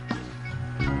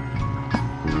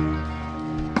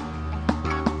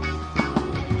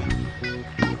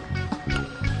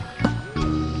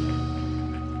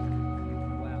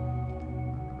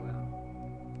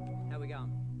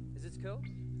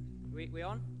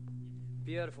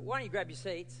Beautiful. Why don't you grab your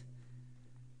seats?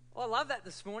 I love that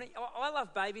this morning. I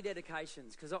love baby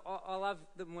dedications because I love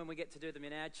them when we get to do them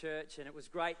in our church. And it was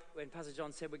great when Pastor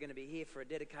John said we're going to be here for a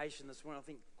dedication this morning. I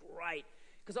think, great.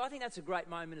 Because I think that's a great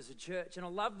moment as a church. And I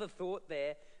love the thought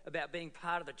there about being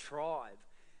part of the tribe.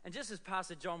 And just as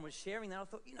Pastor John was sharing that, I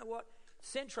thought, you know what?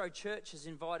 Centro Church has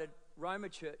invited Roma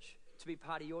Church to be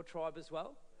part of your tribe as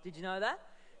well. Did you know that?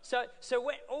 So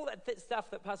when, all that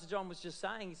stuff that Pastor John was just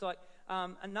saying, he's like,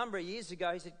 a number of years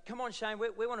ago, he said, come on, Shane,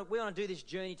 we want to do this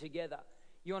journey together.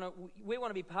 We want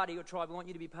to be part of your tribe. We want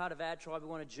you to be part of our tribe. We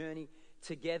want to journey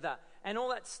together. And all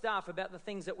that stuff about the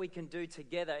things that we can do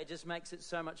together, it just makes it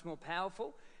so much more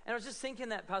powerful. And I was just thinking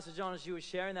that, Pastor John, as you were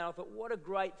sharing that, I thought, what a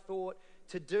great thought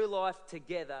to do life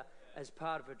together as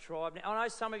part of a tribe. Now, I know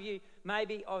some of you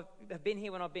maybe have been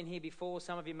here when I've been here before.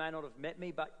 Some of you may not have met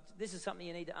me, but this is something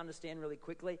you need to understand really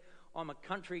quickly. I'm a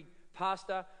country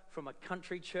pastor from a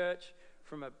country church,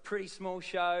 from a pretty small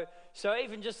show. So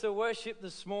even just the worship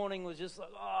this morning was just like,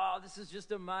 oh, this is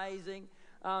just amazing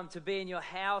to be in your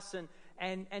house.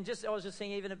 And just I was just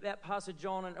thinking even about Pastor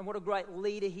John and what a great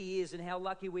leader he is and how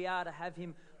lucky we are to have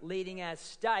him leading our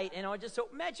state. And I just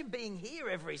thought, imagine being here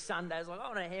every Sunday. I was like, I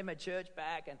want to hand my church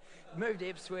back and move to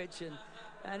Ipswich.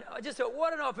 And I just thought,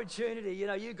 what an opportunity,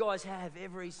 you guys have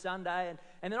every Sunday.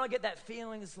 And then I get that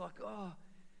feeling, it's like, oh,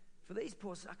 for these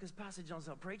poor suckers, Pastor John's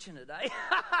not preaching today.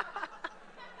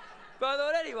 But I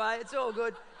thought, anyway, it's all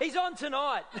good. He's on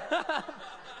tonight.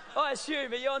 I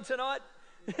assume. Are you on tonight?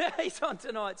 He's on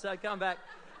tonight, so come back.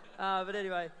 But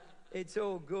anyway, it's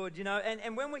all good,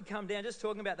 And when we come down, just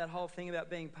talking about that whole thing about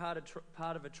being part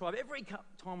of a tribe, every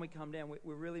time we come down,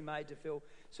 we're really made to feel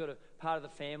sort of part of the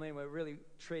family, and we're really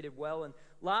treated well. And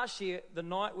last year, the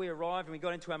night we arrived and we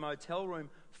got into our motel room,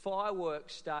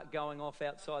 fireworks start going off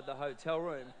outside the hotel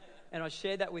room. And I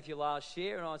shared that with you last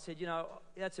year, and I said,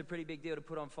 that's a pretty big deal to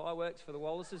put on fireworks for the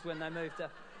Wallaces when they moved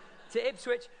to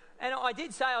Ipswich. And I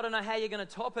did say, I don't know how you're going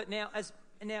to top it. Now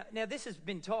this has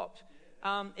been topped.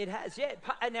 It has, yeah.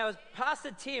 And now,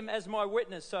 Pastor Tim as my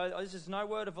witness, so this is no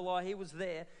word of a lie, he was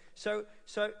there. So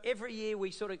every year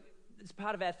we sort of, it's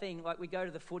part of our thing, like we go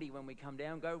to the footy when we come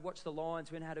down, go watch the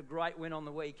Lions. We had a great win on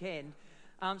the weekend.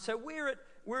 So we're at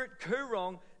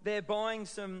Coorong. They're buying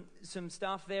some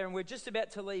stuff there, and we're just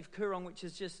about to leave Coorong, which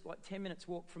is just like 10 minutes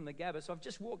walk from the Gabba. So I've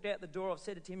just walked out the door. I've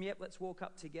said to Tim, yep, let's walk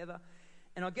up together.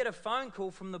 And I get a phone call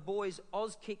from the boys'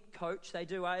 Auskick coach. They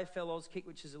do AFL Auskick,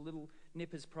 which is a little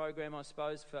nippers program, I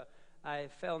suppose, for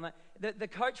AFL. And the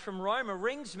coach from Roma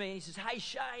rings me, and he says, hey,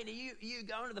 Shane, are you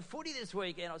going to the footy this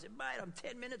weekend? I said, mate, I'm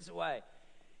 10 minutes away.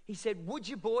 He said, would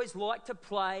you boys like to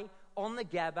play on the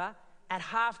Gabba at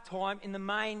halftime in the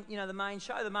main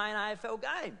show, the main AFL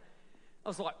game? I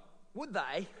was like, would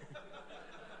they?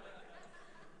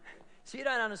 So you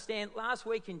don't understand, last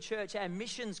week in church, our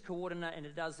missions coordinator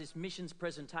does this missions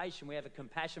presentation. We have a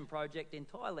compassion project in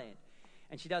Thailand.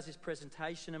 And she does this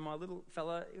presentation, and my little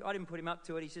fella, I didn't put him up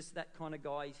to it, he's just that kind of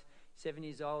guy, he's 7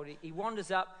 years old. He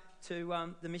wanders up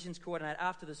to the missions coordinator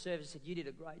after the service and said, you did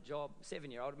a great job,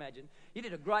 7-year-old, imagine. You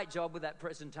did a great job with that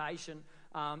presentation.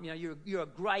 You're a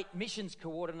great missions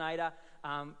coordinator.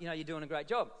 You're doing a great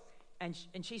job. And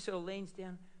she sort of leans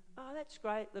down. Oh, that's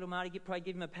great, little Marty. Probably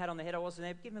give him a pat on the head. I wasn't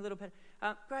there. Give him a little pat.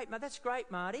 Great, mate. That's great,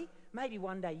 Marty. Maybe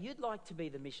one day you'd like to be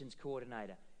the missions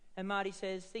coordinator. And Marty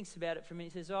thinks about it for a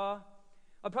minute. He says, I'll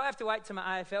probably have to wait till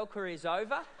my AFL career's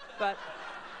over, but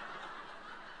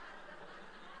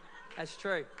that's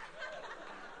true.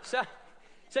 So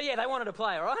yeah, they wanted to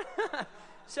play, all right?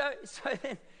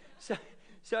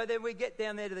 So then we get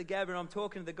down there to the Gabba, and I'm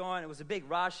talking to the guy, and it was a big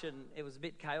rush, and it was a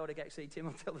bit chaotic, actually. Tim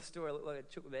will tell the story. I looked like I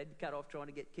took my head cut off trying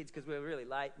to get kids because we were really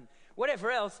late and whatever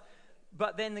else.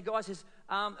 But then the guy says,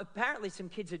 apparently some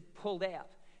kids had pulled out.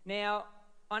 Now,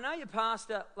 I know your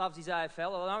pastor loves his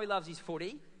AFL. I know he loves his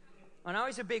footy. I know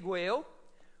he's a big wheel.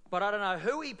 But I don't know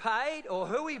who he paid or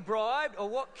who he bribed or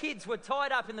what kids were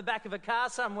tied up in the back of a car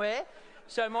somewhere.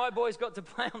 So my boys got to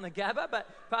play on the Gabba, but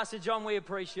Pastor John, we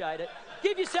appreciate it.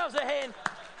 Give yourselves a hand.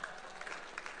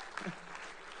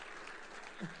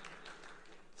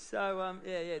 So,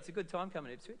 it's a good time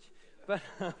coming to Ipswich. But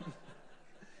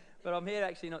I'm here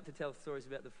actually not to tell stories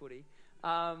about the footy.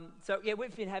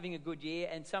 We've been having a good year,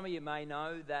 and some of you may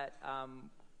know that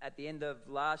at the end of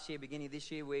last year, beginning of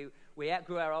this year, we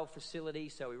outgrew our old facility,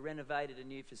 so we renovated a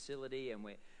new facility, and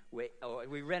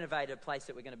we renovated a place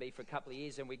that we're going to be for a couple of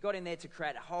years, and we got in there to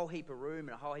create a whole heap of room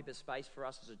and a whole heap of space for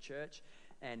us as a church.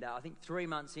 And I think 3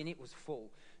 months in, it was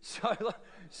full. So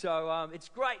it's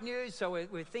great news. So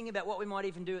we're thinking about what we might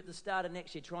even do at the start of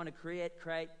next year, trying to create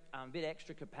a bit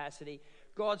extra capacity.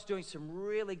 God's doing some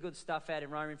really good stuff out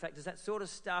in Rome. In fact, there's that sort of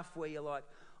stuff where you're like,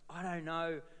 I don't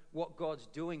know what God's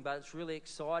doing, but it's really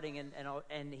exciting,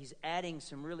 and He's adding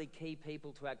some really key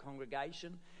people to our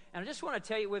congregation. And I just want to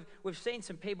tell you, we've seen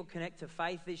some people connect to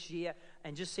faith this year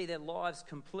and just see their lives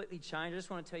completely change. I just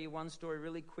want to tell you one story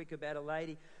really quick about a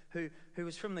lady who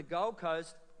was from the Gold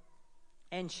Coast,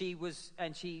 and she I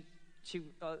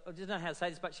don't know how to say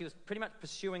this, but she was pretty much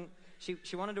pursuing,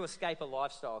 she wanted to escape a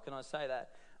lifestyle, can I say that?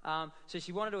 So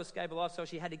she wanted to escape a lifestyle.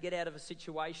 She had to get out of a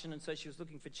situation, and so she was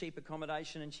looking for cheap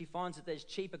accommodation, and she finds that there's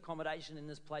cheap accommodation in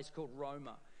this place called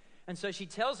Roma. And so she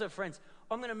tells her friends,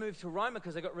 I'm going to move to Roma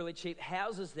because they got really cheap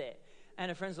houses there. And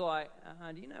her friends are like,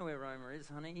 do you know where Roma is,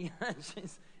 honey?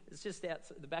 It's just out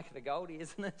the back of the Goldie,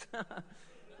 isn't it?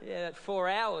 Yeah, 4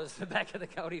 hours the back of the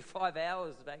Goldie, 5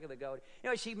 hours the back of the Goldie.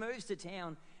 Anyway, she moves to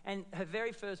town, and her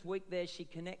very first week there, she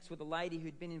connects with a lady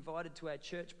who'd been invited to our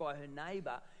church by her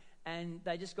neighbour, and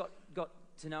they just got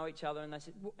to know each other, and they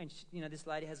said, and she, this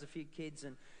lady has a few kids,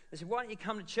 and they said, why don't you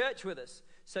come to church with us?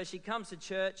 So she comes to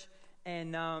church,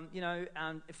 and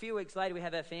a few weeks later, we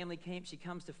have our family camp. She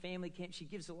comes to family camp. She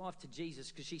gives her life to Jesus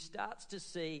because she starts to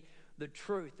see the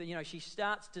truth. And, she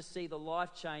starts to see the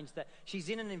life change, that she's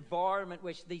in an environment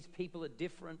where these people are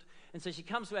different. And so she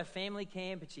comes to our family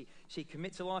camp, and she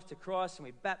commits her life to Christ, and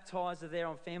we baptise her there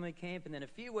on family camp. And then a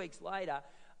few weeks later,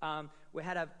 we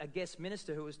had a guest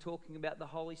minister who was talking about the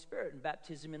Holy Spirit and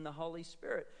baptism in the Holy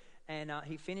Spirit. And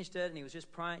he finished it, and he was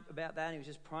just praying about that, and he was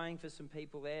just praying for some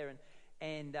people there.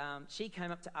 And she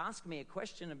came up to ask me a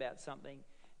question about something.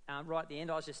 Right at the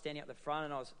end, I was just standing up the front,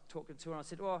 and I was talking to her, and I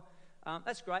said,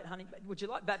 that's great, honey. Would you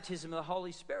like baptism of the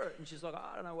Holy Spirit? And she's like,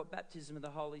 I don't know what baptism of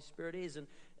the Holy Spirit is. And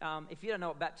if you don't know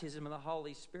what baptism of the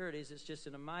Holy Spirit is, it's just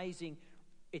an amazing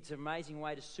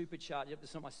way to supercharge.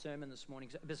 It's not my sermon this morning.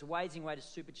 It's an amazing way to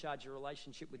supercharge your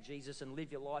relationship with Jesus and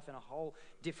live your life in a whole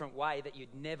different way that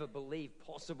you'd never believe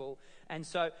possible. And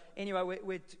so, anyway,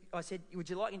 I said, would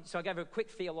you like? So I gave her a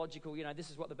quick theological. This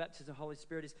is what the baptism of the Holy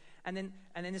Spirit is. And then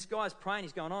this guy's praying.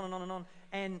 He's going on and on and on.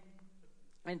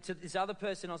 And to this other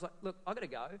person, I was like, look, I've got to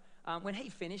go. When he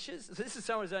finishes, so this is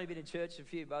someone who's only been in church a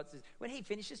few months, when he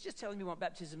finishes, just tell him you want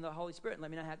baptism of the Holy Spirit and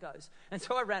let me know how it goes. And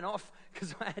so I ran off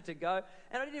because I had to go.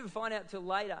 And I didn't even find out till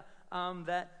later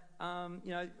that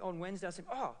on Wednesday I said,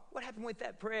 what happened with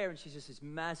that prayer? And she's just this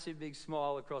massive big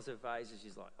smile across her face. And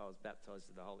she's like, I was baptized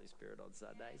with the Holy Spirit on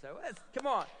Sunday. So come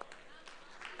on.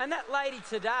 And that lady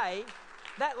today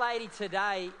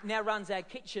now runs our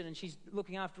kitchen, and she's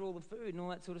looking after all the food and all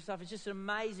that sort of stuff. It's just an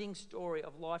amazing story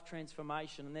of life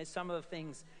transformation, and there's some of the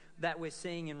things that we're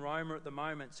seeing in Roma at the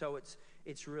moment, so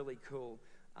it's really cool.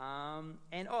 And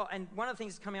one of the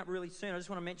things that's coming up really soon, I just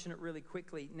want to mention it really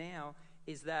quickly now,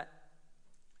 is that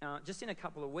just in a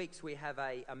couple of weeks we have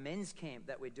a men's camp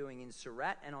that we're doing in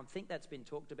Surat, and I think that's been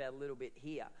talked about a little bit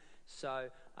here. So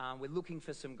we're looking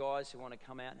for some guys who want to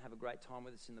come out and have a great time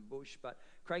with us in the bush. But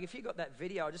Craig, if you got that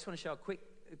video, I just want to show a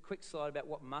quick slide about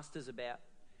what Muster's about.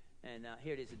 And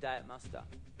here it is, a day at Muster.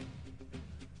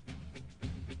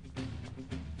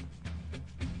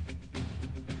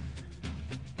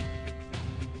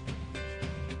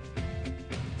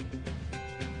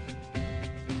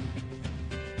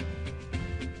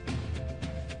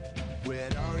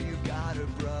 When all you got are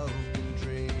broken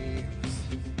dreams,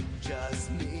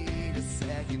 just need a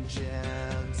second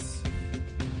chance.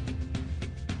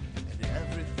 And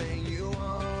everything you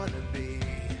wanna be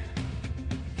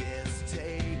gets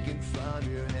taken from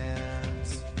your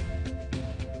hands.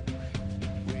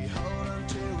 We hold on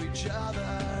to each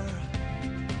other.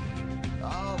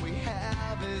 All we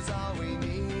have is all we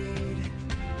need.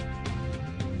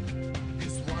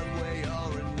 'Cause one way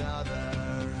or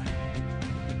another,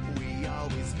 we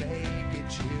always make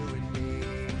it, you and me.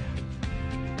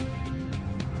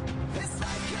 This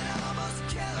life can almost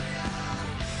kill ya.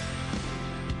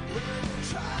 We're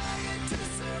trying to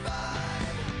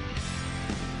survive.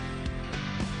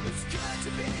 It's good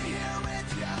to be here with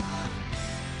ya,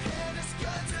 and it's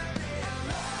good to be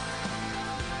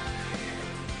alive.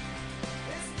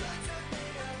 It's good to be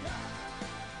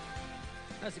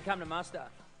alive. Nice to come to Muster.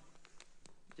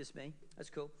 Just me. That's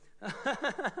cool.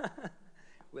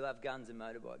 We love guns and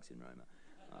motorbikes in Roma.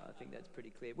 I think that's pretty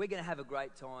clear. We're going to have a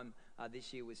great time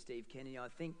this year with Steve Kennedy. I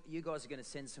think you guys are going to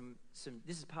send some.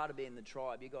 This is part of being the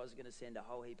tribe. You guys are going to send a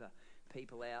whole heap of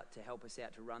people out to help us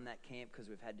out to run that camp because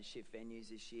we've had to shift venues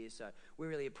this year. So we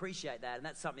really appreciate that, and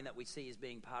that's something that we see as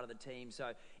being part of the team.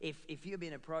 So if you've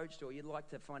been approached or you'd like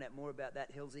to find out more about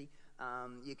that, Hilsey,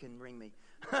 you can ring me.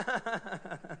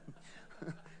 I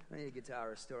need a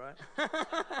guitarist, all right?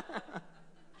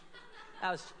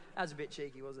 That was a bit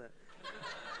cheeky, wasn't it?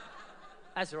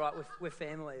 That's all right. We're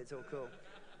family. It's all cool.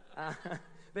 But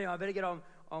anyway, I better get on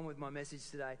on with my message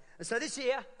today. So this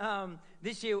year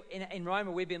in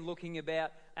Roma, we've been looking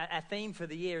about, our theme for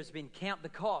the year has been Count the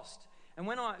Cost. And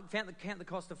when I count the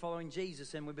cost of following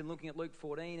Jesus, and we've been looking at Luke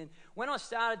 14, and when I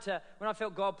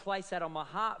felt God place that on my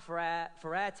heart for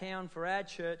our town, for our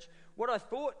church, what I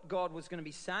thought God was going to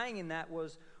be saying in that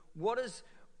was, what is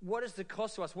the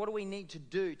cost to us? What do we need to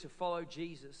do to follow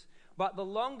Jesus? But the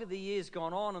longer the year's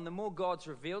gone on and the more God's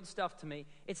revealed stuff to me,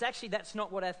 that's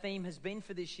not what our theme has been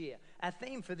for this year. Our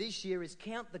theme for this year is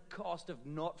count the cost of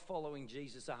not following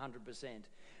Jesus 100%.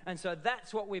 And so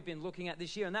that's what we've been looking at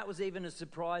this year. And that was even a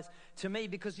surprise to me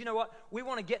because you know what? We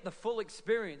want to get the full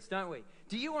experience, don't we?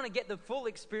 Do you want to get the full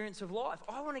experience of life?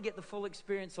 I want to get the full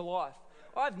experience of life.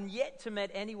 I've yet to meet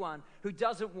anyone who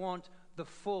doesn't want the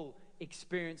full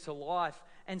experience of life.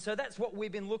 And so that's what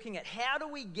we've been looking at. How do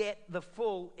we get the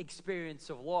full experience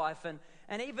of life? And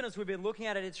even as we've been looking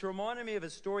at it, it's reminded me of a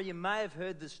story. You may have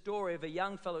heard the story of a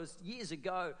young fellow. It was years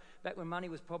ago, back when money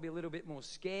was probably a little bit more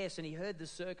scarce, and he heard the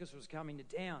circus was coming to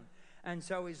town. And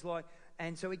so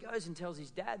he goes and tells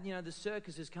his dad, the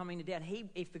circus is coming to town.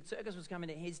 If the circus was coming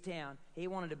to his town, he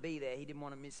wanted to be there. He didn't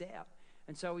want to miss out.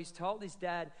 And so he's told his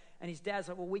dad, and his dad's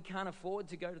like, well, we can't afford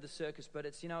to go to the circus, but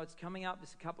it's coming up.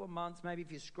 It's a couple of months. Maybe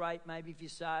if you scrape, maybe if you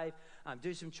save,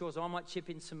 do some chores. I might chip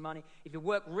in some money. If you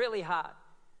work really hard,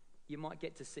 you might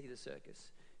get to see the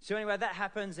circus. So anyway, that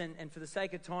happens, and for the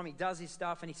sake of time, he does his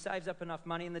stuff, and he saves up enough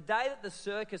money. And the day that the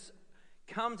circus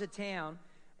come to town,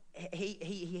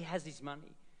 he has his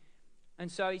money. And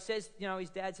so he says, his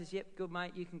dad says, yep, good,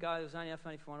 mate, you can go. There's only enough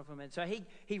money for one of them. And so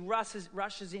he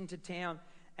rushes into town.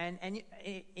 And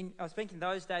I was thinking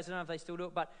those days, I don't know if they still do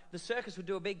it, but the circus would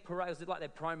do a big parade. It was like their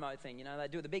promo thing,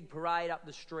 they'd do the big parade up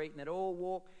the street, and they'd all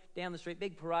walk down the street,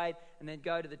 big parade, and then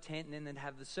go to the tent, and then they'd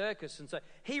have the circus. And so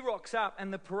he rocks up,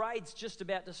 and the parade's just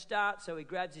about to start, so he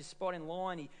grabs his spot in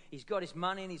line. He's got his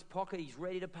money in his pocket. He's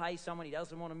ready to pay someone. He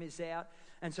doesn't want to miss out.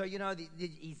 And so,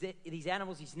 these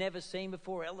animals he's never seen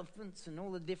before, elephants and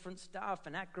all the different stuff,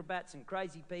 and acrobats and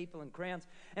crazy people and crowns.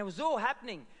 And it was all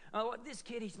happening. Like this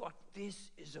kid, he's like,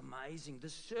 this is amazing. The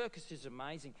circus is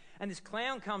amazing. And this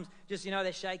clown comes,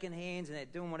 they're shaking hands and they're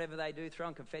doing whatever they do,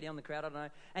 throwing confetti on the crowd, I don't know.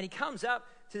 And he comes up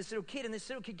to this little kid, and this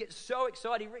little kid gets so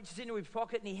excited, he reaches into his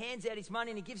pocket and he hands out his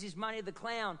money, and he gives his money to the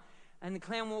clown. And the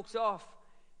clown walks off.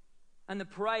 And the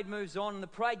parade moves on, and the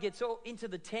parade gets all into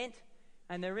the tent,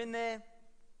 and they're in there.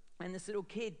 And this little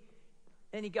kid,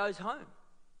 then he goes home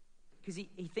because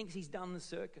he thinks he's done the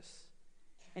circus.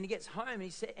 And he gets home, and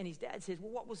his dad says,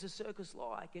 well, what was the circus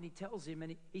like? And he tells him,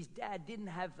 and his dad didn't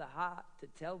have the heart to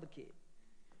tell the kid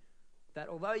that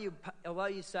although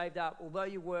you saved up, although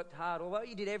you worked hard, although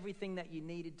you did everything that you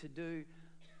needed to do,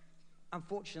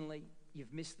 unfortunately,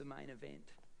 you've missed the main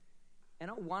event. And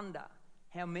I wonder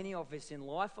how many of us in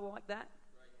life are like that.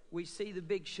 We see the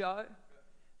big show,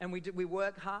 and we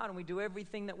work hard, and we do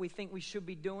everything that we think we should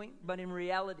be doing, but in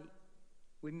reality,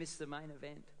 we miss the main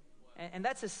event. And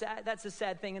that's a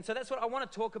sad thing. And so that's what I want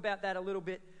to talk about that a little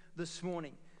bit this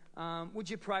morning. Would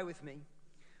you pray with me?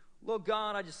 Lord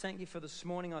God, I just thank you for this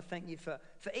morning. I thank you for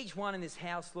each one in this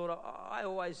house, Lord. I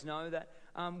always know that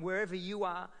wherever you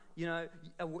are,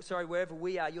 wherever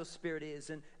we are, your Spirit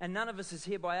is. And none of us is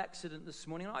here by accident this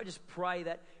morning. And I just pray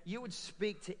that you would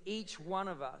speak to each one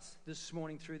of us this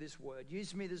morning through this word.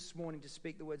 Use me this morning to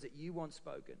speak the words that you want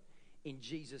spoken. In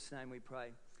Jesus' name we pray.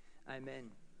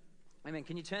 Amen. Amen.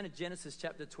 Can you turn to Genesis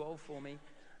chapter 12 for me?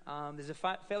 There's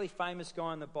a fairly famous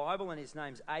guy in the Bible, and his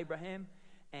name's Abraham.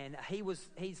 And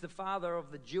he's the father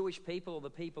of the Jewish people, or the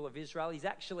people of Israel. He's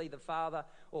actually the father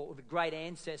or the great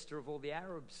ancestor of all the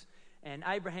Arabs. And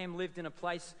Abraham lived in a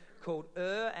place called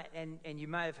Ur, and you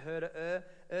may have heard of Ur.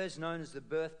 Ur's known as the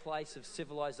birthplace of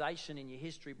civilization in your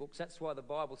history books. That's why the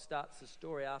Bible starts the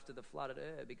story after the flood at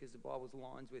Ur, because the Bible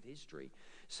aligns with history.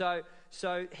 So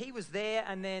he was there,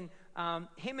 and then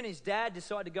him and his dad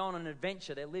decided to go on an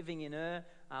adventure. They're living in Ur,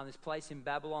 this place in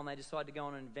Babylon. They decided to go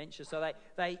on an adventure. So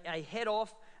they head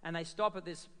off, and they stop at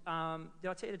this... did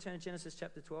I tell you to turn to Genesis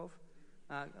chapter 12?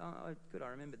 Good, I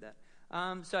remembered that.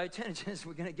 So turn to Genesis,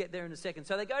 we're going to get there in a second.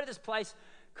 So they go to this place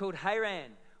called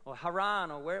Haran, or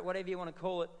whatever you want to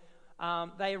call it.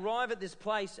 They arrive at this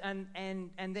place, and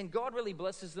then God really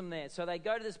blesses them there. So they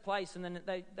go to this place, and then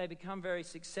they become very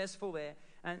successful there.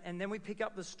 And then we pick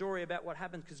up the story about what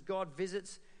happens, because God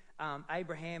visits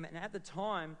Abraham, and at the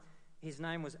time, his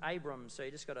name was Abram. So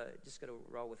you just got to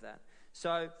roll with that.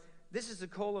 So this is the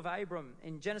call of Abram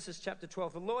in Genesis chapter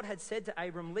 12. The Lord had said to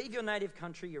Abram, leave your native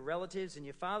country, your relatives, and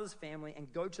your father's family,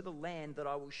 and go to the land that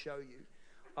I will show you.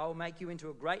 I will make you into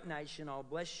a great nation. I will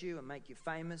bless you and make you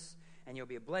famous, and you'll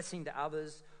be a blessing to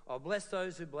others. I'll bless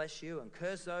those who bless you and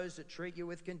curse those that treat you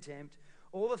with contempt.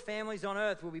 All the families on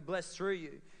earth will be blessed through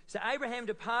you. So Abraham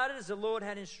departed as the Lord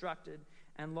had instructed,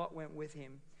 and Lot went with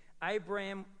him.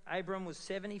 Abram was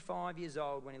 75 years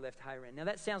old when he left Haran. Now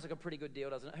that sounds like a pretty good deal,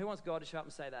 doesn't it? Who wants God to show up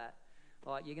and say that?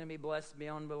 Like, you're going to be blessed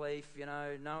beyond belief,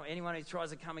 no, anyone who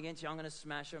tries to come against you, I'm going to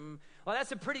smash them. Well,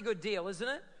 that's a pretty good deal, isn't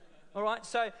it? All right,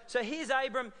 so here's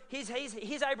Abram, here's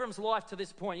Abram's life to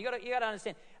this point. You got to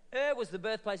understand. Ur was the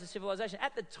birthplace of civilization.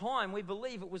 At the time, we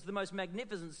believe it was the most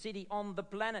magnificent city on the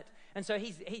planet. And so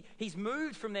he's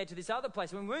moved from there to this other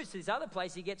place. When he moves to this other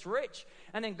place, he gets rich.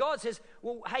 And then God says,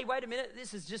 well, hey, wait a minute,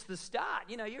 this is just the start.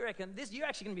 You reckon you're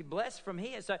actually going to be blessed from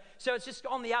here. So it's just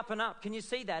on the up and up. Can you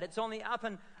see that? It's on the up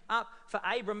and up for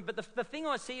Abram. But the thing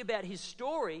I see about his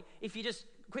story, if you just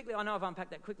quickly, I know I've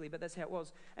unpacked that quickly, but that's how it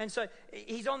was. And so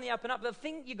he's on the up and up. The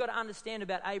thing you've got to understand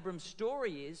about Abram's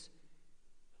story is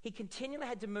he continually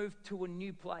had to move to a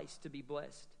new place to be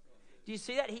blessed. Do you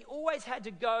see that? He always had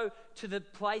to go to the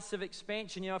place of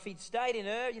expansion. If he'd stayed in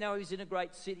Ur, he was in a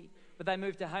great city, but they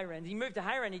moved to Haran. He moved to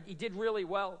Haran, he did really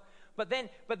well. But then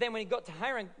when he got to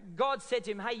Haran, God said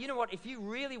to him, hey, you know what? If you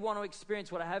really want to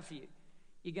experience what I have for you,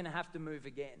 you're going to have to move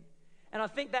again. And I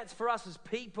think that's for us as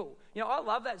people. I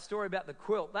love that story about the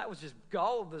quilt. That was just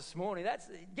gold this morning.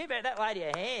 Give that lady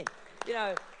a hand.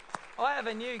 I have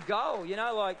a new goal,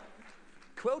 like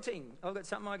quilting. I've got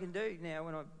something I can do now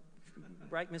when I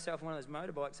break myself on one of those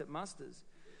motorbikes at Musters.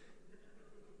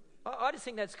 I just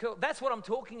think that's cool. That's what I'm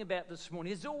talking about this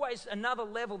morning. There's always another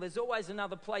level. There's always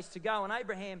another place to go. And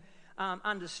Abraham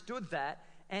understood that,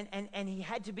 and he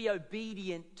had to be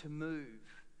obedient to move.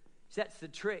 So that's the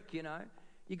trick, You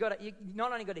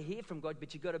not only got to hear from God,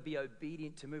 but you've got to be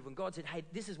obedient to move. When God said, hey,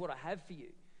 this is what I have for you,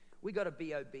 we got to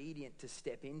be obedient to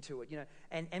step into it,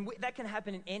 And that can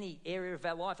happen in any area of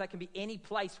our life. That can be any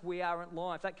place we are in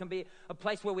life. That can be a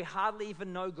place where we hardly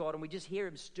even know God, and we just hear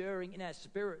him stirring in our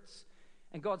spirits.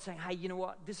 And God's saying, hey, you know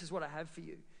what? This is what I have for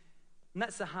you. And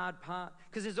that's the hard part.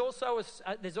 Because there's also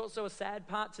a sad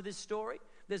part to this story.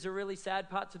 There's a really sad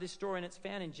part to this story, and it's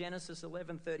found in Genesis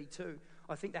 11:32.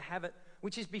 I think they have it,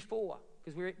 which is before,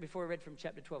 because before we read from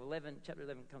chapter 12. Chapter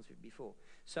 11 comes before.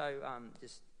 So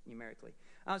just numerically.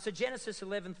 So Genesis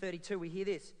 11:32, we hear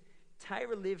this.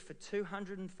 Terah lived for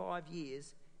 205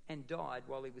 years and died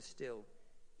while he was still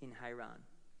in Haran.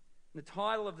 The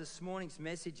title of this morning's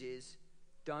message is,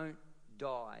 Don't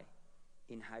Die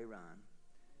in Haran.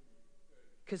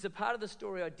 Because the part of the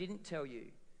story I didn't tell you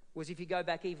was, if you go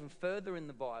back even further in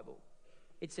the Bible,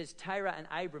 it says Terah and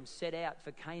Abram set out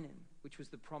for Canaan, which was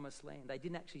the promised land. They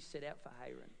didn't actually set out for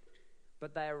Haran,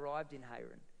 but they arrived in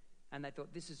Haran, and they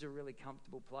thought, this is a really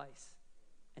comfortable place.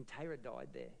 And Terah died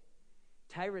there.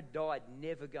 Terah died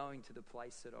never going to the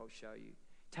place that I'll show you.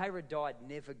 Terah died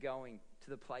never going to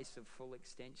the place of full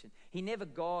extension. He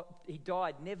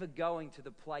died never going to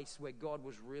the place where God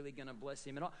was really going to bless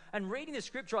him. And reading the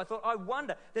scripture, I thought, I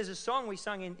wonder, there's a song we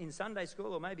sung in Sunday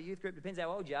school, or maybe youth group, depends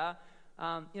how old you are.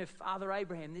 Father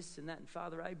Abraham, this and that, and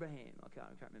Father Abraham. I can't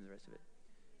remember the rest of it.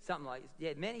 Something like,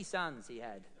 many sons he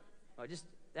had.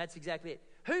 That's exactly it.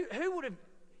 Who would have,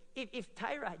 if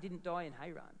Terah didn't die in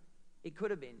Haran, it could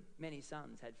have been many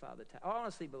sons had Father Terah. I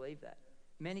honestly believe that.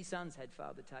 Many sons had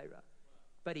Father Terah,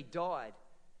 but he died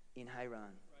in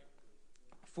Haran.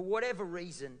 For whatever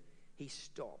reason, he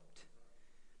stopped.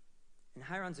 And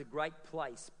Haran's a great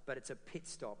place, but it's a pit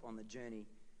stop on the journey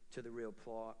to the real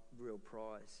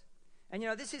prize. And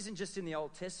this isn't just in the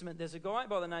Old Testament. There's a guy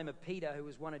by the name of Peter who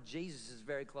was one of Jesus'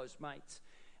 very close mates.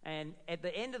 And at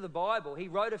the end of the Bible, he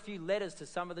wrote a few letters to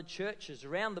some of the churches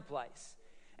around the place.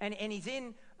 And he's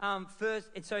in first,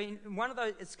 and so in one of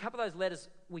those, it's a couple of those letters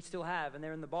we still have, and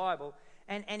they're in the Bible.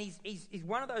 And he's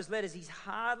one of those letters, he's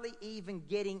hardly even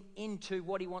getting into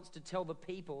what he wants to tell the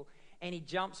people, and he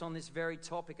jumps on this very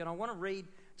topic. And I want to read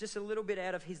just a little bit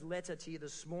out of his letter to you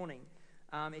this morning.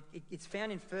 It's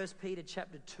found in 1 Peter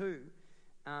chapter 2.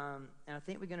 And I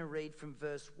think we're going to read from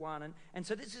verse 1. And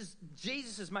so this is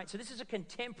Jesus' mate. So this is a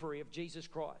contemporary of Jesus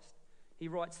Christ. He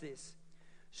writes this.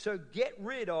 So get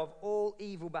rid of all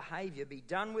evil behavior. Be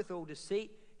done with all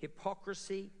deceit,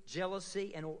 hypocrisy,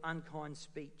 jealousy, and all unkind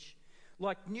speech.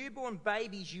 Like newborn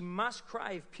babies, you must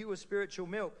crave pure spiritual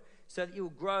milk so that you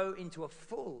will grow into a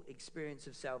full experience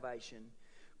of salvation.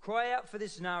 Cry out for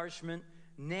this nourishment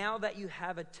now that you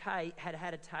have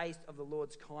had a taste of the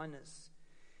Lord's kindness.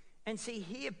 And see,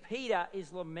 here Peter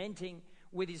is lamenting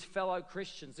with his fellow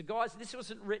Christians. The guys, this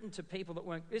wasn't written to people that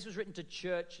weren't, this was written to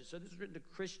churches, so this was written to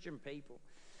Christian people.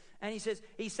 And he's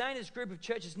saying to this group of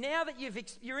churches, now that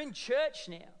you're in church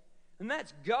now, and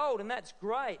that's gold and that's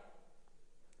great,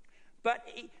 but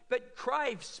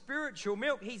crave spiritual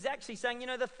milk. He's actually saying,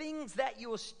 the things that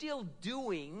you're still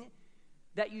doing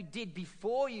that you did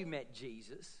before you met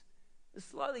Jesus is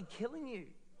slowly killing you.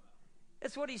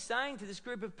 That's what he's saying to this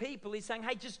group of people. He's saying,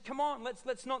 hey, just come on,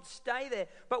 let's not stay there.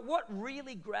 But what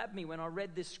really grabbed me when I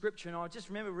read this scripture, and I just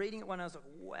remember reading it when I was like,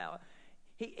 wow.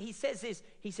 He says this,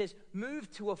 he says,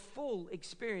 move to a full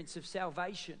experience of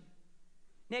salvation.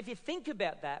 Now, if you think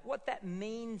about that, what that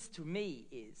means to me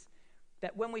is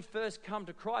that when we first come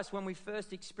to Christ, when we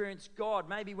first experience God,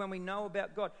 maybe when we know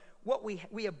about God, what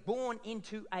we are born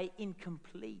into an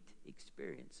incomplete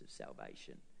experience of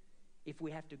salvation if we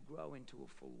have to grow into a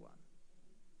full one.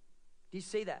 Do you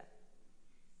see that?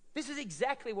 This is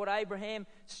exactly what Abraham's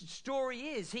story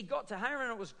is. He got to Haran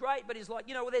and it was great, but he's like,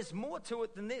 well, there's more to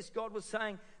it than this. God was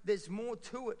saying there's more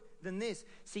to it than this.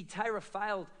 See, Terah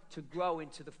failed to grow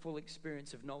into the full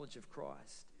experience of knowledge of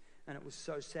Christ, and it was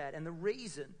so sad. And the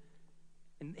reason,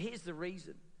 and here's the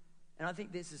reason, and I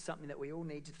think this is something that we all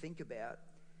need to think about.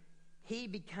 He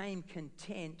became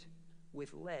content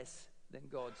with less than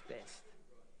God's best.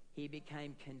 He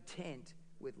became content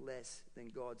with less than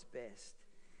God's best.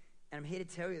 And I'm here to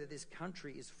tell you that this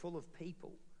country is full of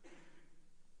people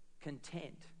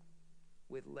content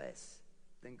with less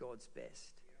than God's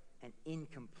best. An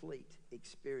incomplete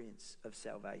experience of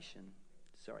salvation.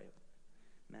 Sorry,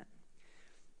 Matt.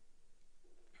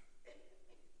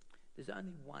 There's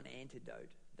only one antidote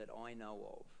that I know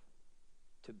of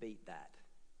to beat that.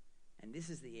 And this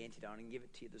is the antidote. I'm going to give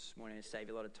it to you this morning to save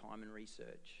you a lot of time and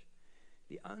research.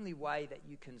 The only way that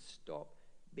you can stop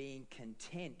being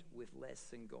content with less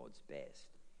than God's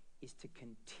best is to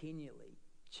continually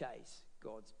chase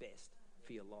God's best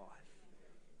for your life.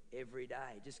 Every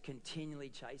day, just continually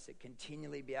chase it,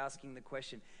 continually be asking the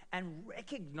question and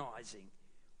recognizing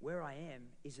where I am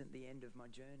isn't the end of my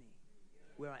journey.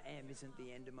 Where I am isn't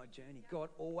the end of my journey. God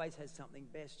always has something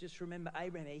best. Just remember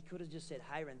Abraham, he could have just said,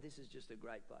 Haran, this is just a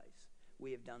great place.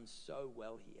 We have done so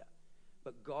well here.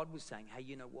 But God was saying, hey,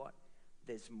 you know what?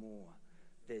 There's more.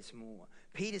 There's more.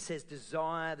 Peter says,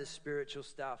 desire the spiritual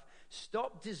stuff.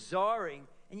 Stop desiring,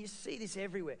 and you see this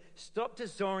everywhere. Stop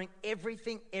desiring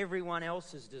everything everyone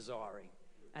else is desiring,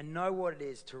 and know what it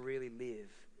is to really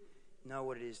live. Know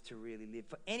what it is to really live.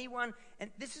 For anyone, and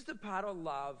this is the part I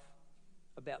love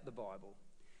about the Bible,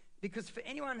 because for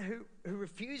anyone who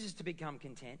refuses to become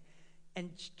content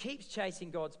and keeps chasing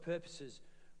God's purposes,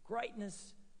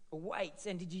 greatness awaits.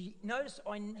 And did you notice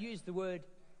I used the word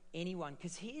anyone?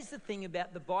 Because here's the thing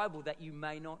about the Bible that you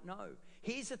may not know.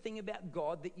 Here's the thing about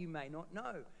God that you may not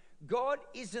know. God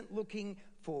isn't looking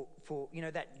for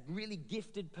that really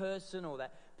gifted person, or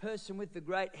that person with the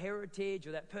great heritage,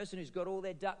 or that person who's got all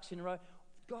their ducks in a row.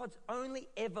 God's only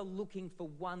ever looking for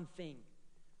one thing,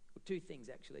 or two things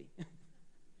actually,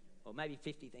 or maybe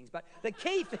 50 things. But the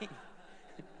key thing,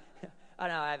 I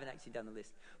know I haven't actually done the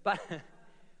list, but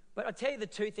I'll tell you the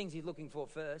two things he's looking for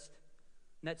first.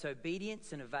 And that's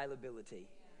obedience and availability.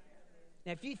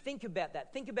 Now, if you think about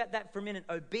that for a minute.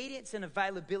 Obedience and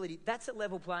availability, that's a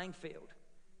level playing field.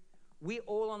 We're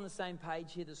all on the same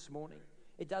page here this morning.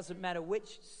 It doesn't matter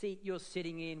which seat you're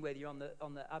sitting in, whether you're on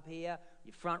the up here,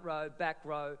 your front row, back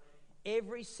row.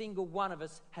 Every single one of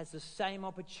us has the same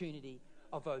opportunity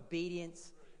of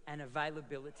obedience and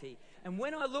availability. And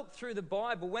when I look through the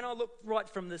Bible, when I look right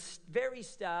from the very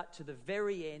start to the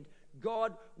very end,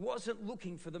 God wasn't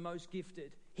looking for the most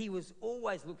gifted. He was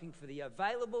always looking for the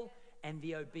available and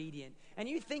the obedient. And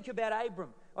you think about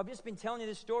Abram. I've just been telling you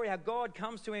this story, how God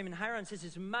comes to him in Haran and says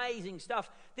this amazing stuff.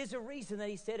 There's a reason that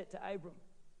he said it to Abram.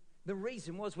 The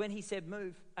reason was when he said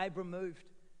move, Abram moved.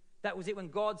 That was it. When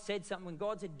God said something, when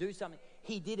God said do something,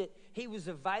 he did it. He was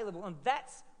available. And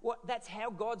that's how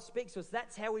God speaks to us.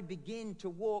 That's how we begin to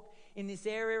walk in this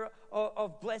area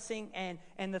of blessing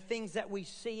and the things that we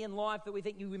see in life that we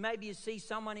think maybe you see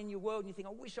someone in your world and you think,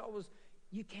 I wish I was.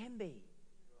 You can be.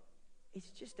 It's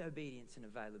just obedience and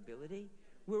availability.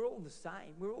 We're all the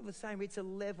same. We're all the same. It's a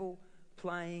level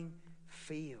playing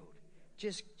field.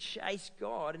 Just chase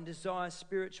God and desire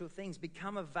spiritual things.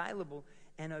 Become available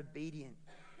and obedient.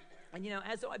 And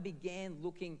as I began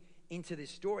looking into this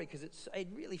story, because it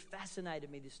really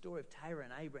fascinated me, this story of Terah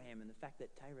and Abraham and the fact that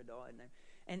Terah died.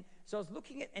 And so I was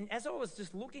looking at, and as I was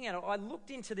just looking at it, I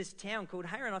looked into this town called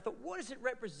Haran. I thought, what does it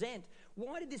represent?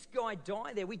 Why did this guy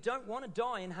die there? We don't want to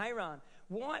die in Haran.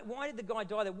 Why did the guy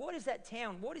die there? What is that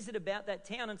town? What is it about that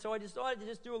town? And so I decided to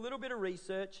just do a little bit of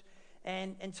research.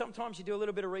 And sometimes you do a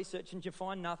little bit of research and you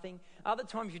find nothing. Other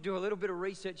times you do a little bit of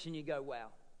research and you go, wow.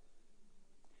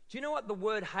 Do you know what the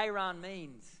word Haran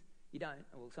means? You don't.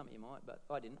 Well, some of you might, but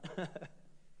I didn't.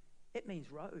 It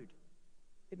means road.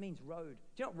 It means road.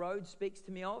 Do you know what road speaks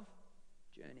to me of?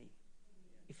 Journey.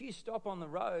 If you stop on the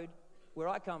road, where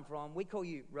I come from, we call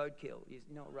you roadkill. You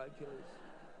know what roadkill is?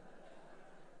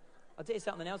 I'll tell you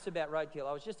something else about roadkill.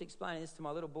 I was just explaining this to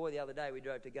my little boy the other day. We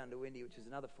drove to Gundawindi, which is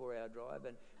another 4-hour drive,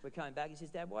 and we're coming back. He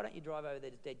says, Dad, why don't you drive over there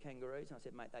to dead kangaroos? And I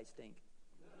said, mate, they stink.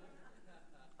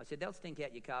 I said, they'll stink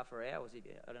out your car for hours.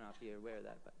 I don't know if you're aware of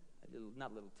that, but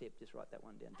another little tip, just write that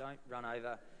one down. Don't run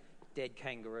over dead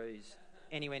kangaroos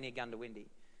anywhere near Gundawindi,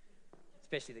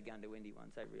 especially the Gundawindi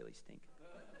ones. They really stink.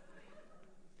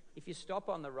 If you stop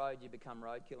on the road, you become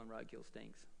roadkill, and roadkill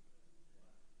stinks.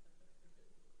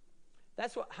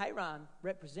 That's what Haran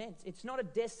represents. It's not a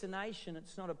destination,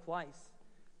 it's not a place.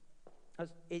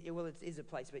 It is a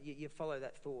place, but you follow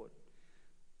that thought.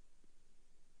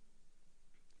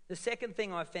 The second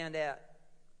thing I found out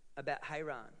about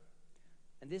Haran,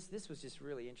 and this was just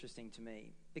really interesting to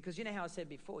me, because you know how I said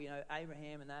before,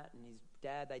 Abraham and his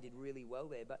dad, they did really well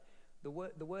there, but the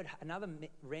word, another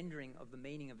rendering of the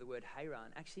meaning of the word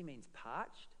Haran actually means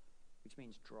parched, which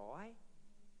means dry.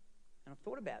 And I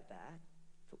thought about that.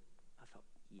 I thought,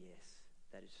 yes,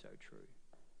 that is so true.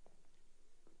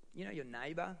 You know your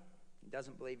neighbour who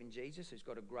doesn't believe in Jesus, who's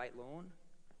got a great lawn?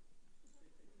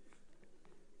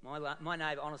 My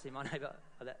neighbour, honestly,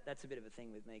 that's a bit of a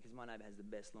thing with me, because my neighbour has the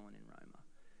best lawn in Roma,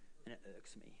 and it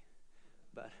irks me.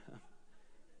 But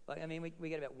we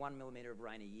get about 1 millimetre of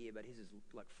rain a year, but his is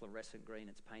like fluorescent green.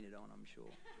 It's painted on, I'm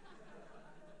sure.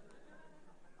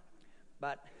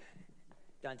 But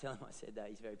don't tell him I said that.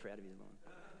 He's very proud of his lawn.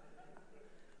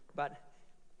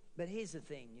 But here's the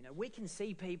thing, we can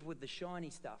see people with the shiny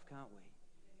stuff, can't we?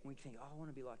 And we think, I want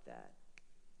to be like that.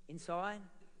 Inside,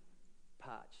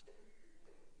 parched.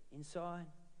 Inside,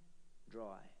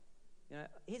 dry.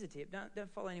 Here's a tip: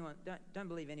 don't follow anyone. Don't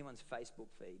believe anyone's Facebook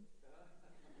feed.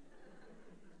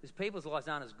 Because people's lives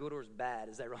aren't as good or as bad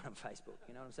as they write on Facebook.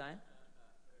 You know what I'm saying?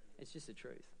 It's just the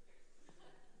truth.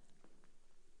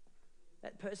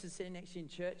 That person sitting next to you in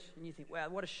church, and you think, wow,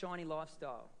 what a shiny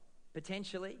lifestyle.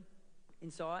 Potentially,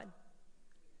 inside,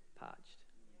 parched.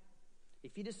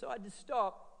 If you decide to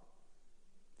stop,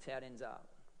 that's how it ends up.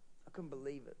 I couldn't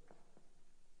believe it.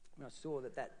 When I saw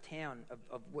that town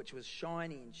of which was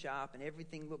shiny and sharp and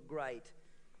everything looked great,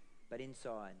 but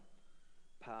inside,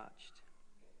 parched.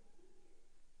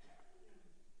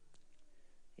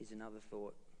 Here's another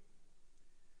thought.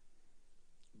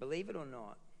 Believe it or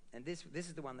not, and this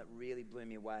is the one that really blew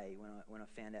me away when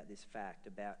I found out this fact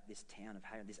about this town of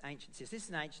Haran, this ancient city. This is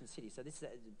an ancient city, so this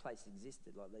place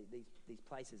existed. Like these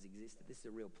places existed. This is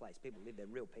a real place. People live there,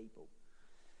 real people.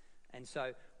 And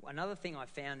so another thing I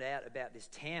found out about this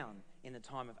town in the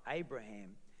time of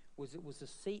Abraham was it was the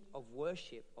seat of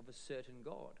worship of a certain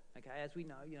god. Okay, as we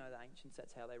know, the ancients,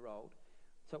 that's how they rolled.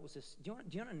 So it was do you want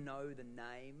to know the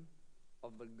name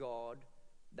of the god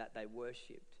that they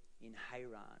worshipped in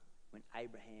Haran when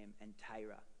Abraham and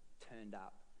Terah turned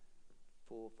up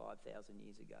 4,000 or 5,000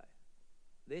 years ago?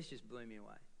 This just blew me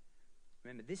away.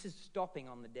 Remember, this is stopping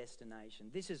on the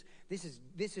destination. This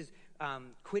is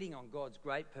quitting on God's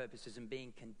great purposes and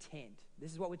being content.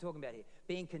 This is what we're talking about here.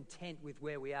 Being content with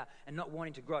where we are and not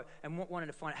wanting to grow and wanting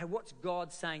to find out, hey, what's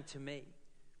God saying to me?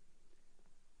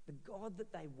 The God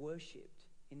that they worshipped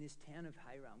in this town of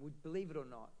Haran, would believe it or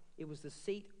not, it was the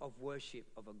seat of worship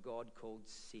of a God called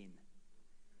sin.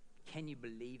 Can you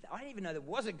believe that? I didn't even know there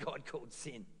was a God called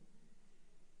sin.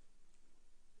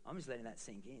 I'm just letting that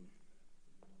sink in.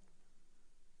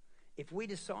 If we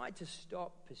decide to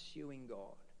stop pursuing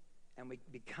God and we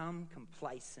become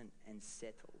complacent and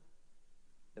settle,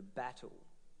 the battle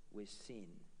with sin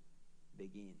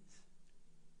begins.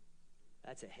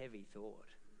 That's a heavy thought.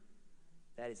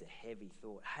 That is a heavy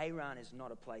thought. Haran is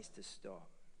not a place to stop.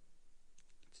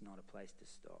 It's not a place to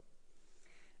stop.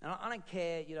 And I don't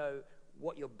care,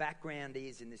 what your background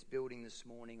is in this building this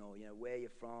morning, or where you're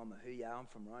from, or who you are. I'm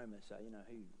from Roma, so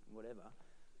whatever.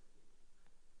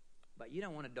 But you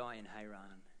don't want to die in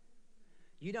Haran.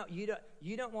 You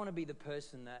don't want to be the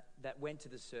person that went to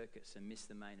the circus and missed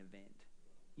the main event.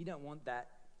 You don't want that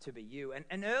to be you.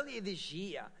 And earlier this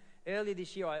year,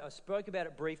 I spoke about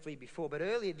it briefly before, but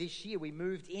earlier this year we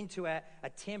moved into a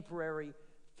temporary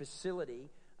facility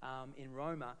in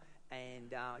Roma,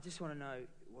 and I just want to know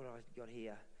what I got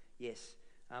here. Yes,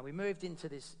 we moved into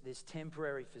this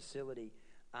temporary facility.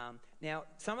 Now,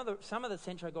 some of the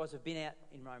Centro guys have been out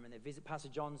in Rome and they visit. Pastor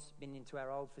John's been into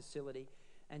our old facility.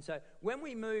 And so when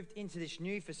we moved into this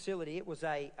new facility, it was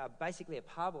basically a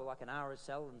pub, or like an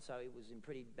RSL, and so it was in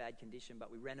pretty bad condition,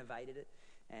 but we renovated it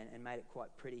and made it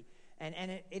quite pretty.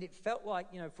 And it felt like,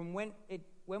 from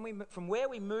where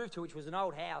we moved to, which was an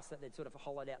old house that they'd sort of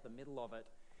hollowed out the middle of it,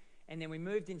 and then we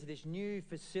moved into this new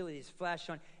facility, this flash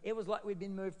on. It was like we'd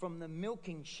been moved from the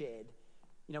milking shed.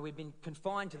 We'd been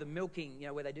confined to the milking,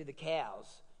 where they do the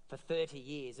cows for 30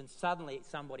 years, and suddenly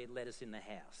somebody had let us in the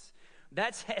house.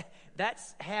 That's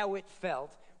how it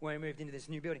felt when we moved into this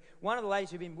new building. One of the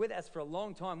ladies who'd been with us for a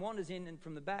long time wanders in, and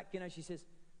from the back, she says,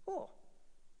 "Oh,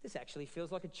 this actually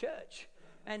feels like a church."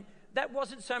 And that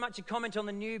wasn't so much a comment on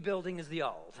the new building as the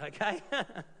old, okay?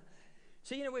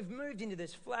 So, we've moved into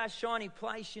this flash, shiny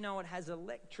place. It has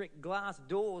electric glass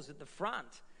doors at the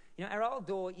front. Our old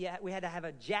door, we had to have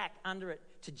a jack under it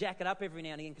to jack it up every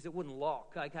now and again because it wouldn't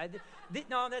lock, okay?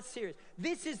 No, that's serious.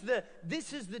 This is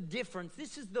the difference.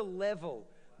 This is the level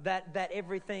that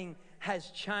everything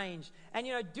has changed. And,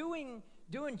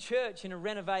 doing church in a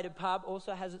renovated pub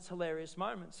also has its hilarious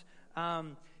moments.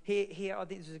 Here, I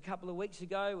think this was a couple of weeks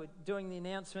ago, we're doing the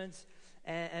announcements,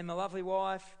 and my lovely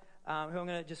wife, who I'm going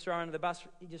to just throw under the bus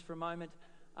just for a moment,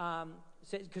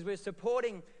 because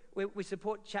we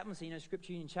support chaplaincy,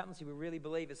 Scripture Union chaplaincy. We really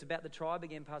believe it's about the tribe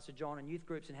again, Pastor John, and youth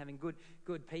groups and having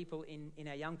good people in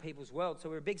our young people's world. So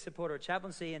we're a big supporter of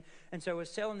chaplaincy, and so we're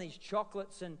selling these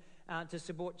chocolates and to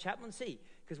support chaplaincy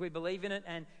because we believe in it.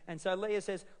 And so Leah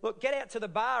says, "Look, get out to the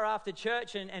bar after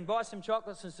church and buy some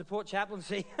chocolates and support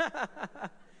chaplaincy."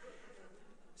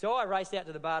 So I raced out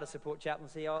to the bar to support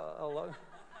chaplaincy. I'm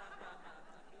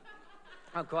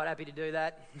quite happy to do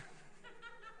that.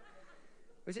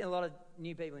 We've seen a lot of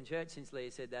new people in church since Leah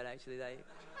said that, actually.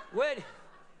 Word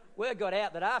got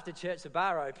out that after church the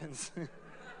bar opens.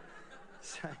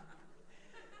 So,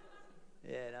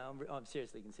 I'm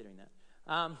seriously considering that.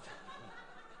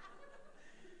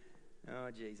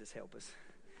 Oh, Jesus, help us.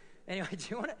 Anyway,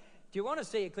 do you want to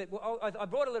see a clip? Well, I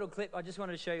brought a little clip. I just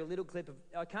wanted to show you a little clip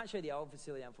I can't show you the old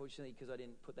facility, unfortunately, because I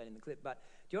didn't put that in the clip. But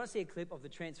do you want to see a clip of the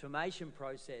transformation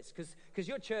process? Because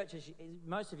your church, as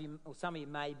most of you, or some of you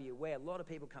may be aware, a lot of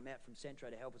people come out from Centro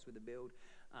to help us with the build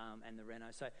and the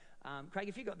reno. So, Craig,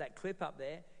 if you got that clip up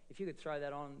there, if you could throw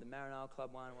that on, the Marinale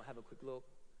Club one, we'll have a quick look.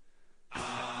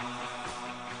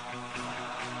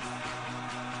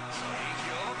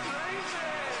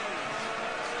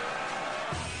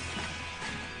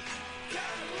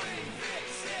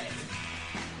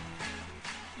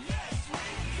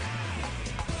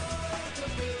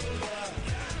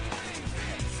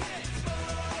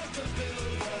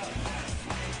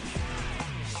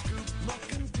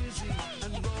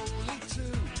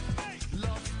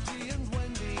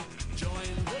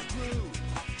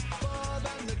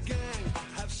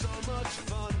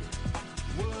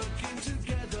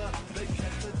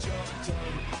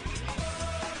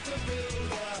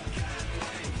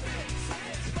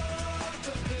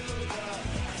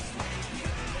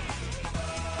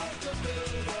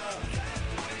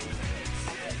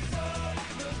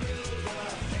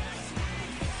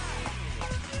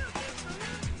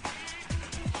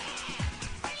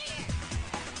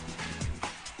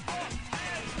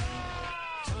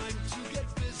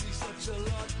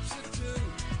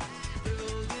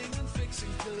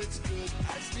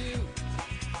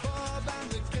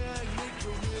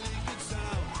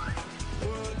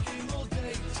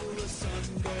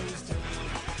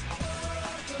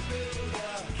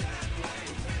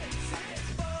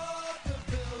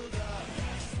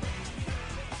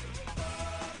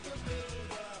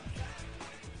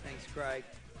 Craig.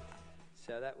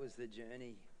 So that was the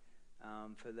journey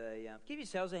for the... give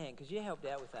yourselves a hand because you helped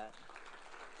out with that.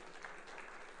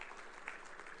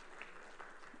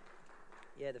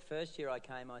 Yeah, the first year I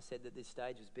came, I said that this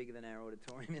stage was bigger than our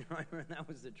auditorium in Roma, and that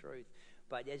was the truth.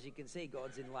 But as you can see,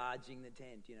 God's enlarging the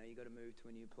tent. You've got to move to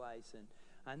a new place.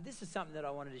 And this is something that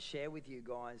I wanted to share with you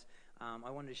guys.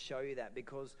 I wanted to show you that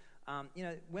because,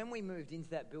 when we moved into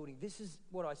that building, this is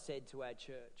what I said to our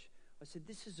church. I said,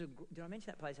 did I mention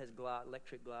that place has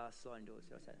electric glass sliding doors?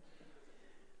 Did I say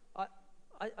that?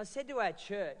 I said to our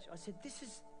church, I said, this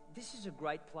is a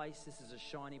great place. This is a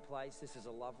shiny place. This is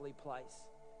a lovely place.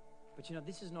 But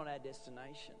this is not our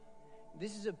destination.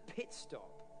 This is a pit stop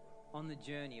on the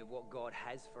journey of what God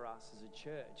has for us as a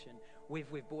church. And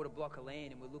we've bought a block of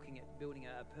land and we're looking at building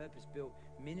a purpose-built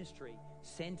ministry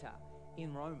centre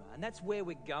in Roma. And that's where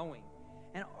we're going.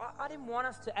 And I didn't want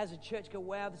us to, as a church, go,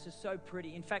 wow, this is so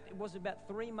pretty. In fact, it was about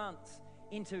 3 months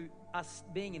into us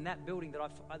being in that building that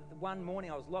one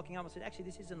morning I was locking up. I said, actually,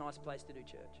 this is a nice place to do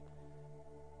church.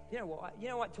 You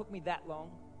know what took me that long?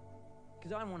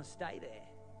 Because I didn't want to stay there.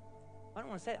 I don't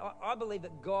want to say it. I believe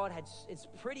that God had, it's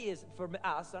pretty as for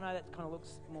us, I know that kind of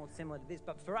looks more similar to this,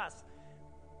 but for us,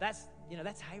 that's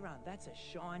Hayran. That's a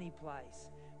shiny place.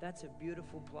 That's a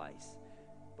beautiful place.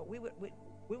 But we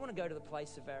want to go to the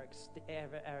place of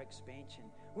our expansion.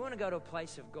 We want to go to a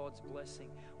place of God's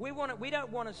blessing. We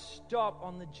don't want to stop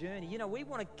on the journey. We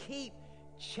want to keep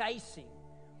chasing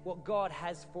what God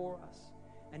has for us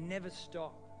and never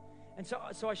stop. And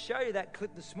so I show you that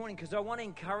clip this morning because I want to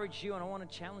encourage you and I want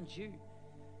to challenge you.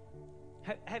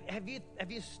 Have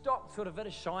you stopped sort of at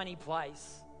a shiny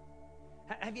place?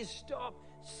 Have you stopped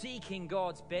seeking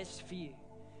God's best for you?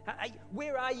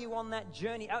 Where are you on that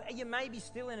journey? Are you maybe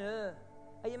still in Ur?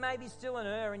 Are you maybe still in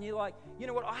Ur and you're like, you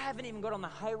know what, I haven't even got on the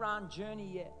Haran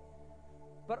journey yet.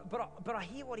 But I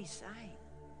hear what he's saying.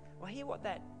 I hear what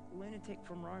that lunatic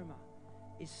from Roma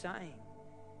is saying.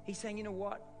 He's saying, you know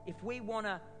what, if we want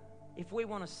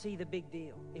to see the big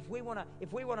deal, if we want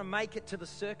to make it to the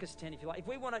circus tent, if you like, if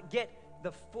we want to get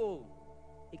the full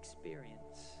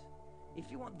experience,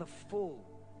 if you want the full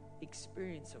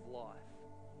experience of life,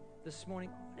 this morning,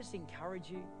 I just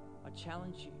encourage you, I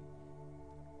challenge you.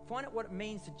 Find out what it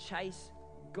means to chase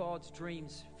God's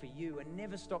dreams for you and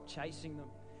never stop chasing them.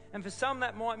 And for some,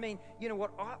 that might mean, you know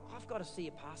what, I've got to see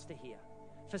a pastor here.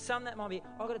 For some, that might be,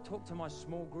 I've got to talk to my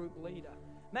small group leader.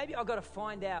 Maybe I've got to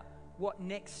find out what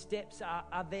next steps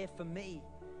are there for me.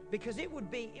 Because it would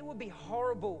be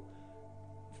horrible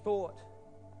thought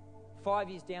 5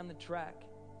 years down the track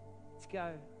to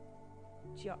go,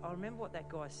 gee, I remember what that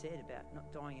guy said about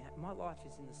not dying. My life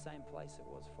is in the same place it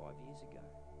was 5 years ago.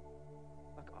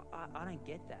 Like, I don't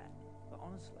get that. But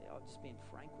honestly, I've just been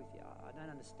frank with you. I don't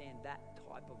understand that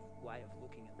type of way of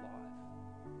looking at life.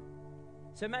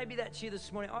 So maybe that's you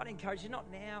this morning. I'd encourage you,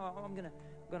 not now. I'm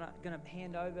gonna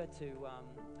hand over to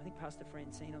I think Pastor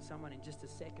Francine or someone in just a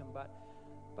second. But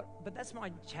that's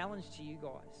my challenge to you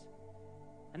guys.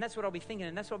 And that's what I'll be thinking,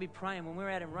 and that's what I'll be praying when we're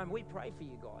out in Rome. We pray for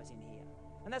you guys in here.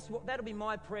 And that'll be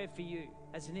my prayer for you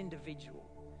as an individual.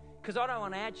 Because I don't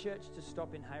want our church to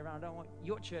stop in Haran. I don't want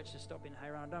your church to stop in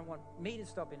Haran. I don't want me to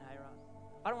stop in Haran.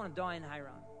 I don't want to die in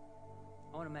Haran.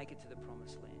 I want to make it to the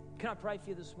promised land. Can I pray for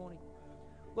you this morning?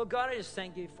 Lord God, I just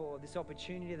thank you for this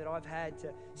opportunity that I've had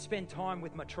to spend time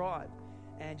with my tribe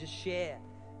and just share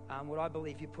what I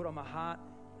believe you put on my heart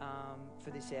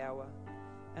for this hour.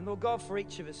 And Lord God, for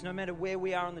each of us, no matter where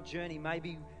we are on the journey,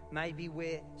 maybe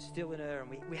we're still in Ur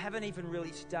and we haven't even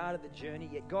really started the journey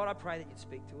yet. God, I pray that you'd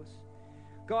speak to us.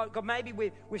 God, maybe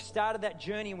we've started that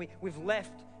journey and we've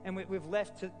left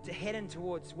to heading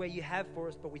towards where you have for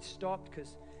us, but we stopped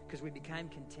because we became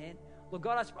content. Lord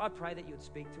God, I pray that you would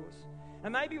speak to us.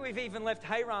 And maybe we've even left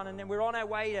Haran and then we're on our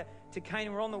way to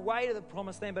Canaan. We're on the way to the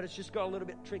promised land, but it's just got a little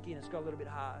bit tricky and it's got a little bit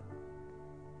hard.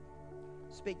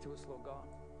 Speak to us, Lord God.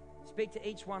 Speak to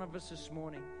each one of us this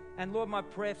morning. And Lord, my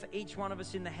prayer for each one of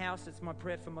us in the house, it's my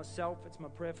prayer for myself, it's my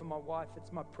prayer for my wife,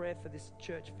 it's my prayer for this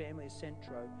church family of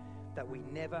Centro, that we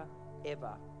never,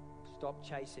 ever stop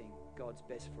chasing God's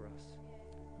best for us.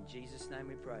 In Jesus' name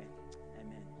we pray.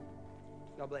 Amen.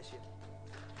 God bless you.